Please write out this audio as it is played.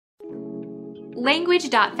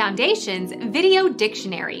Language.Foundation's Video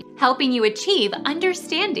Dictionary, helping you achieve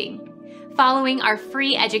understanding. Following our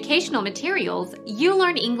free educational materials, you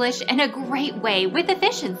learn English in a great way with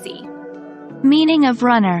efficiency. Meaning of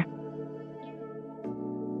runner.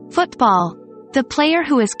 Football. The player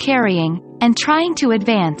who is carrying, and trying to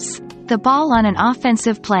advance, the ball on an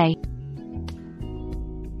offensive play.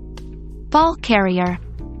 Ball carrier.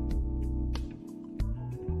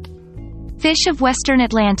 Fish of Western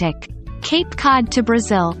Atlantic. Cape Cod to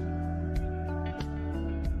Brazil.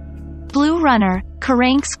 Blue runner,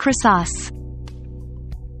 Caranx crissatus.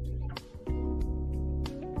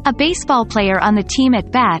 A baseball player on the team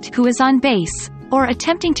at bat who is on base, or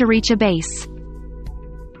attempting to reach a base.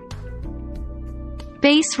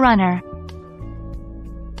 Base runner.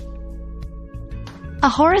 A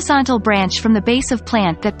horizontal branch from the base of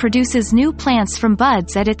plant that produces new plants from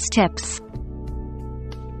buds at its tips.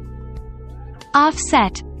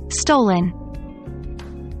 Offset, stolen.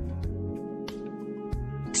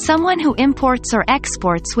 Someone who imports or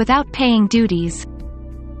exports without paying duties.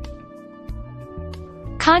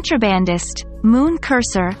 Contrabandist, moon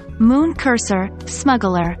cursor,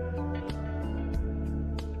 smuggler.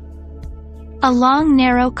 A long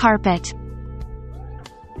narrow carpet.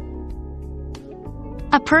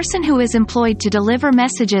 A person who is employed to deliver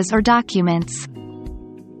messages or documents.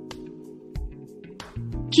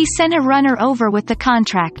 He sent a runner over with the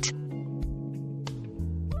contract.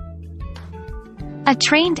 A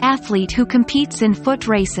trained athlete who competes in foot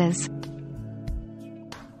races.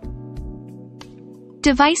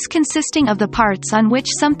 Device consisting of the parts on which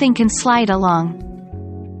something can slide along.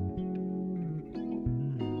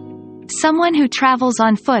 Someone who travels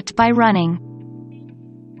on foot by running.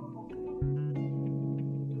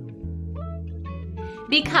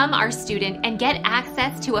 Become our student and get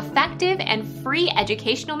access to effective and free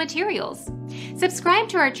educational materials. Subscribe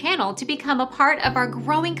to our channel to become a part of our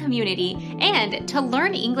growing community and to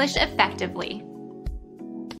learn English effectively.